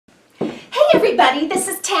everybody, this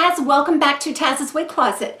is Taz. Welcome back to Taz's Wig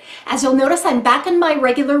Closet. As you'll notice, I'm back in my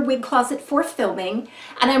regular wig closet for filming,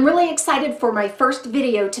 and I'm really excited for my first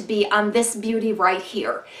video to be on this beauty right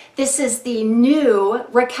here. This is the new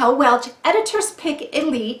Raquel Welch Editor's Pick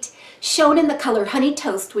Elite, shown in the color Honey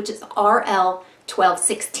Toast, which is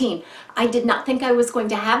RL1216. I did not think I was going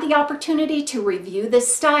to have the opportunity to review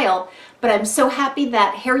this style, but I'm so happy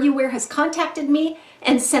that HairUWear has contacted me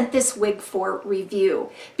and sent this wig for review.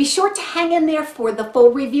 Be sure to hang in there for the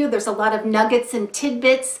full review. There's a lot of nuggets and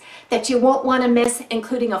tidbits that you won't want to miss,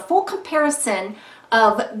 including a full comparison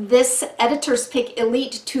of this Editor's Pick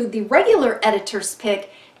Elite to the regular Editor's Pick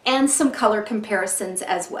and some color comparisons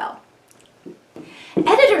as well.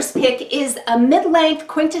 Editor's Pick is a mid-length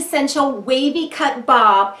quintessential wavy cut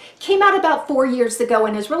bob. Came out about 4 years ago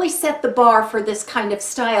and has really set the bar for this kind of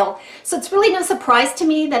style. So it's really no surprise to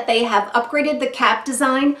me that they have upgraded the cap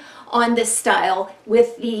design on this style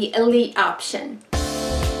with the Elite option.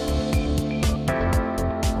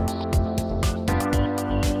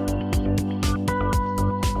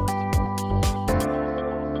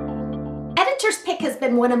 Editor's Pick has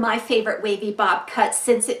been one of my favorite wavy bob cuts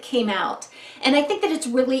since it came out, and I think that it's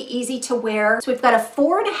really easy to wear. So we've got a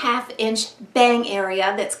 4.5-inch bang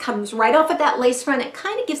area that comes right off of that lace front. It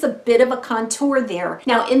kind of gives a bit of a contour there.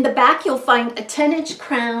 Now in the back you'll find a 10-inch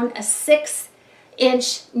crown, a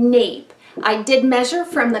 6-inch nape. I did measure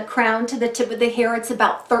from the crown to the tip of the hair. It's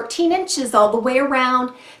about 13 inches all the way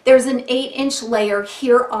around. There's an 8-inch layer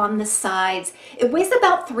here on the sides. It weighs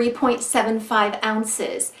about 3.75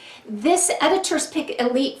 ounces. This Editor's Pick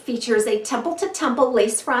Elite features a temple-to-temple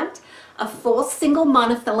lace front, a full single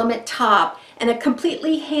monofilament top, and a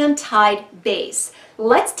completely hand-tied base.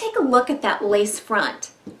 Let's take a look at that lace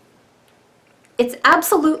front. It's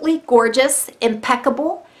absolutely gorgeous,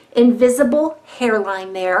 impeccable, invisible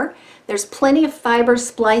hairline there. There's plenty of fiber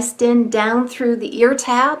spliced in down through the ear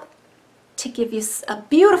tab to give you a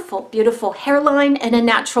beautiful, beautiful hairline and a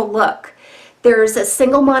natural look. There's a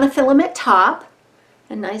single monofilament top,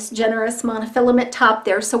 a nice generous monofilament top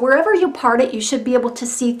there, so wherever you part it you should be able to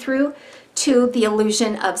see through to the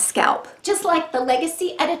illusion of scalp. Just like the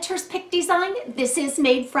Legacy Editor's Pick design, this is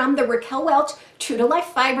made from the Raquel Welch True to Life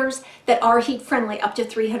fibers that are heat friendly up to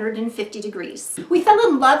 350 degrees. We fell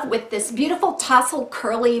in love with this beautiful tassel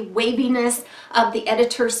curly waviness of the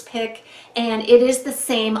Editor's Pick, and it is the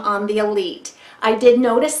same on the Elite. I did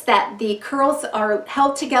notice that the curls are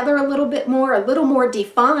held together a little more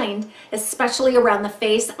defined, especially around the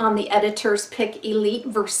face on the Editor's Pick Elite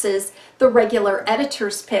versus the regular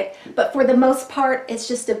Editor's Pick. But for the most part, it's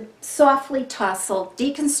just a softly tousled,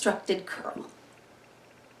 deconstructed curl.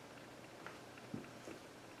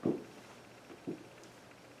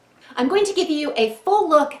 I'm going to give you a full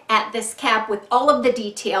look at this cap with all of the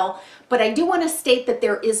detail, but I do want to state that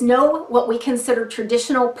there is no what we consider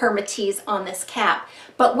traditional permatease on this cap.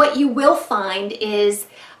 But what you will find is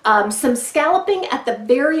some scalloping at the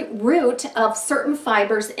very root of certain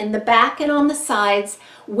fibers in the back and on the sides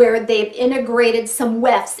where they've integrated some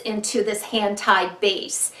wefts into this hand-tied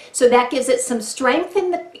base. So that gives it some strength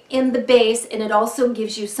in the base, and it also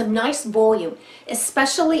gives you some nice volume,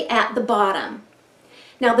 especially at the bottom.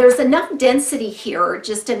 Now there's enough density here,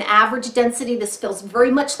 just an average density. This feels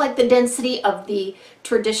very much like the density of the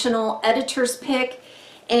traditional Editor's Pick,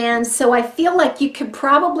 and so I feel like you could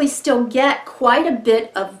probably still get quite a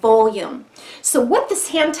bit of volume. So what this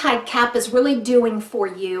hand-tied cap is really doing for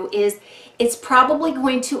you is it's probably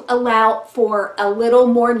going to allow for a little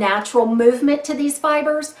more natural movement to these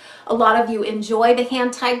fibers. A lot of you enjoy the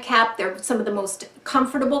hand-tied cap. They're some of the most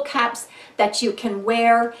comfortable caps that you can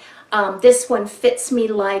wear. This one fits me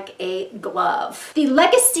like a glove. The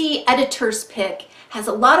Legacy Editor's Pick has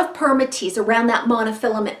a lot of permatease around that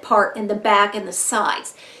monofilament part in the back and the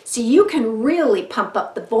sides. So you can really pump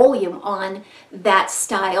up the volume on that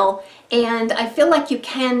style, and I feel like you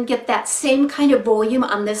can get that same kind of volume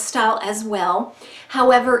on this style as well.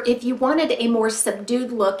 However, if you wanted a more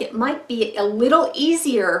subdued look, it might be a little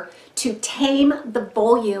easier to tame the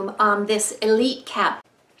volume on this Elite cap.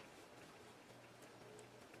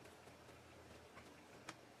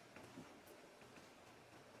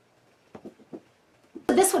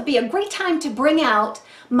 This would be a great time to bring out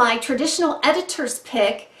my traditional Editor's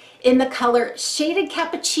Pick in the color Shaded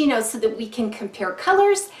Cappuccino so that we can compare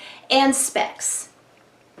colors and specs.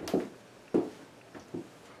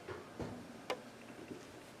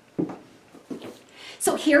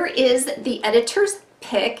 So here is the Editor's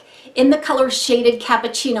Pick in the color Shaded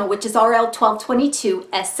Cappuccino, which is RL1222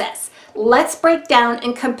 SS. Let's break down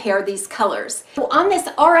and compare these colors. So on this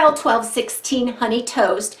RL1216 Honey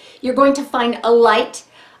Toast, you're going to find a light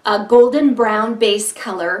a golden brown base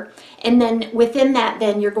color, and then within that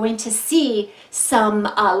then you're going to see some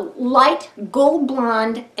light gold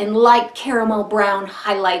blonde and light caramel brown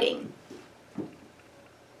highlighting.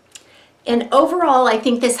 And overall, I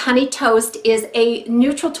think this Honey Toast is a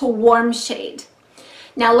neutral to warm shade.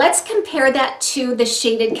 Now let's compare that to the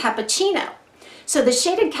shaded cappuccino. So the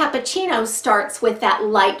shaded cappuccino starts with that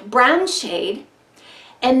light brown shade,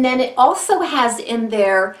 and then it also has in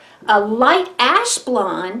there a light ash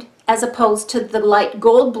blonde as opposed to the light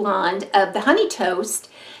gold blonde of the Honey Toast.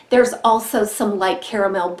 There's also some light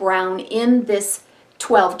caramel brown in this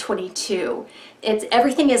 1222.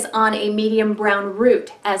 Everything is on a medium brown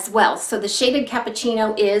root as well. So the shaded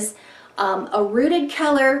cappuccino is a rooted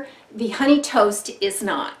color. The Honey Toast is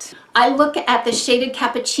not. I look at the shaded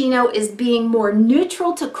cappuccino as being more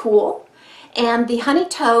neutral to cool, and the Honey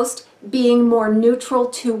Toast being more neutral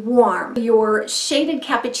to warm. Your shaded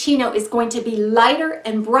cappuccino is going to be lighter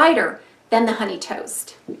and brighter than the Honey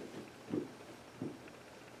Toast.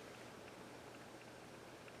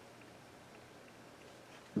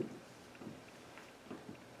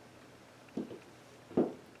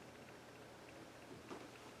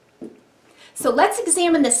 So let's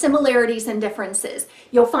examine the similarities and differences.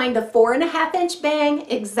 You'll find the 4.5-inch bang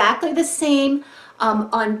exactly the same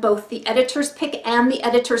on both the Editor's Pick and the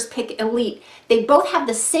Editor's Pick Elite. They both have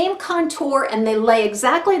the same contour and they lay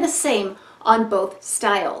exactly the same on both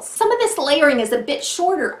styles. Some of this layering is a bit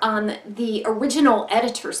shorter on the original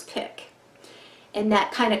Editor's Pick, and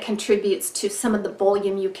that kind of contributes to some of the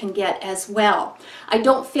volume you can get as well. I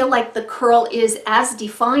don't feel like the curl is as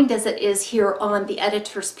defined as it is here on the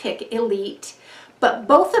Editor's Pick Elite, but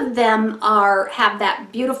both of them have that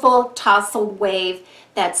beautiful tousled wave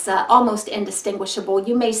that's almost indistinguishable.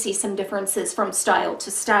 You may see some differences from style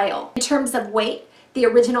to style. In terms of weight, the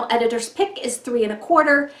original Editor's Pick is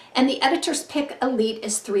 3.25 and the Editor's Pick Elite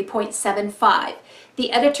is 3.75.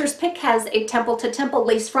 The Editor's Pick has a temple-to-temple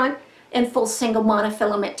lace front and full single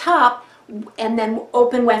monofilament top, and then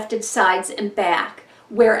open wefted sides and back,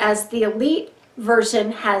 whereas the Elite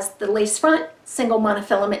version has the lace front, single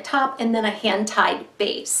monofilament top, and then a hand-tied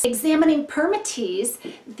base. Examining permatease,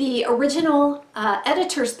 the original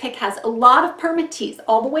Editor's Pick has a lot of permatease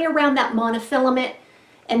all the way around that monofilament,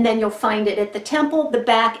 and then you'll find it at the temple, the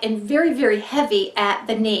back, and very, very heavy at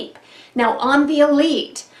the nape. Now on the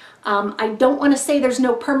Elite, I don't want to say there's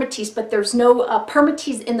no permatease, but there's no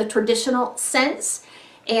permatease in the traditional sense.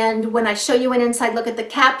 And when I show you an inside look at the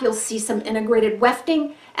cap, you'll see some integrated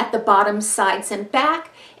wefting at the bottom, sides, and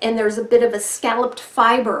back. And there's a bit of a scalloped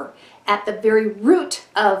fiber at the very root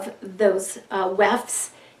of those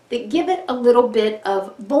wefts that give it a little bit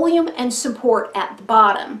of volume and support at the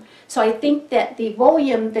bottom. So I think that the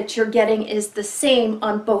volume that you're getting is the same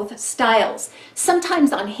on both styles.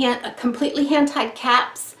 Sometimes on completely hand-tied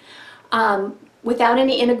caps, without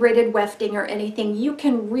any integrated wefting or anything, you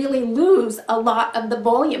can really lose a lot of the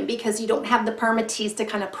volume because you don't have the permatease to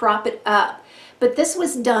kind of prop it up. But this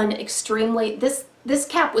was done extremely, this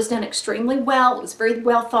cap was done extremely well. It was very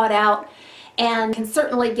well thought out and can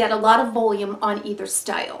certainly get a lot of volume on either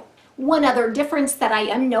style. One other difference that I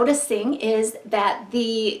am noticing is that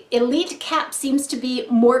the Elite cap seems to be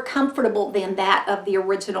more comfortable than that of the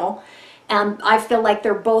original. I feel like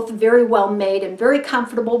they're both very well made and very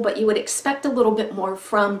comfortable, but you would expect a little bit more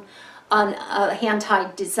from a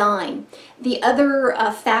hand-tied design. The other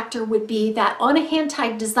factor would be that on a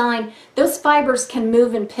hand-tied design, those fibers can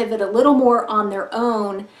move and pivot a little more on their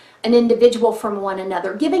own, an individual from one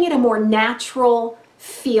another, giving it a more natural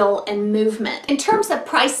feel and movement. In terms of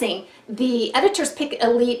pricing, the Editor's Pick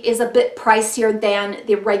Elite is a bit pricier than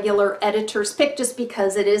the regular Editor's Pick just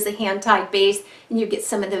because it is a hand-tied base and you get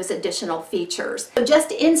some of those additional features. So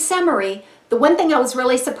just in summary, the one thing I was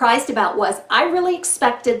really surprised about was I really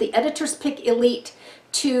expected the Editor's Pick Elite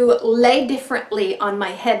to lay differently on my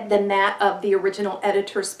head than that of the original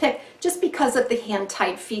Editor's Pick just because of the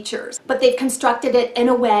hand-tied features. But they've constructed it in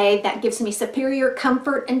a way that gives me superior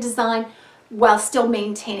comfort and design while still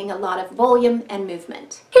maintaining a lot of volume and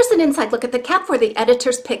movement. Here's an inside look at the cap for the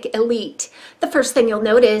Editor's Pick Elite. The first thing you'll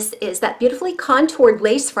notice is that beautifully contoured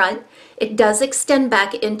lace front. It does extend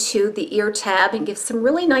back into the ear tab and gives some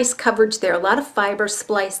really nice coverage there. A lot of fiber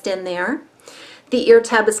spliced in there. The ear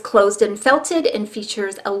tab is closed and felted and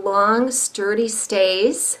features a long, sturdy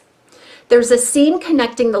stays. There's a seam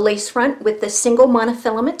connecting the lace front with the single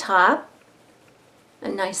monofilament top. A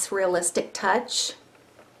nice realistic touch.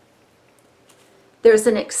 There's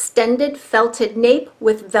an extended felted nape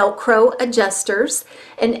with Velcro adjusters,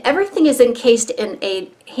 and everything is encased in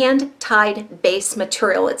a hand-tied base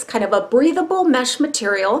material. It's kind of a breathable mesh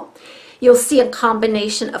material. You'll see a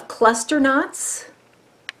combination of cluster knots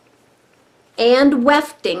and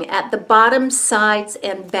wefting at the bottom, sides,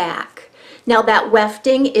 and back. Now that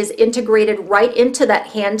wefting is integrated right into that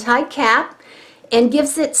hand-tied cap and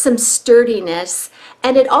gives it some sturdiness,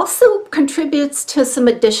 and it also contributes to some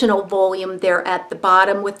additional volume there at the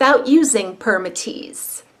bottom without using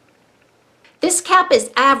permatease. This cap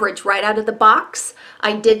is average right out of the box.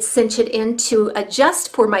 I did cinch it in to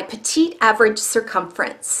adjust for my petite average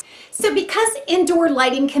circumference. So because indoor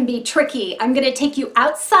lighting can be tricky, I'm going to take you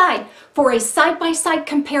outside for a side-by-side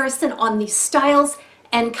comparison on these styles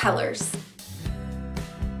and colors.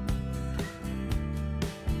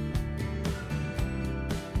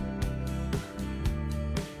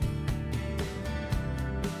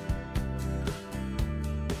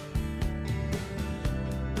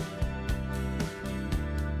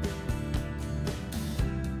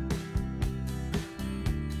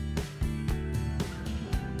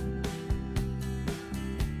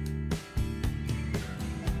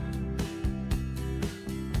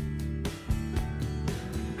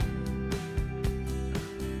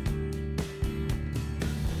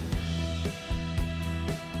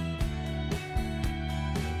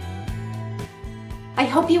 I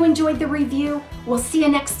hope you enjoyed the review. We'll see you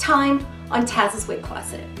next time on TAZ's Wig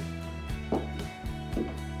Closet.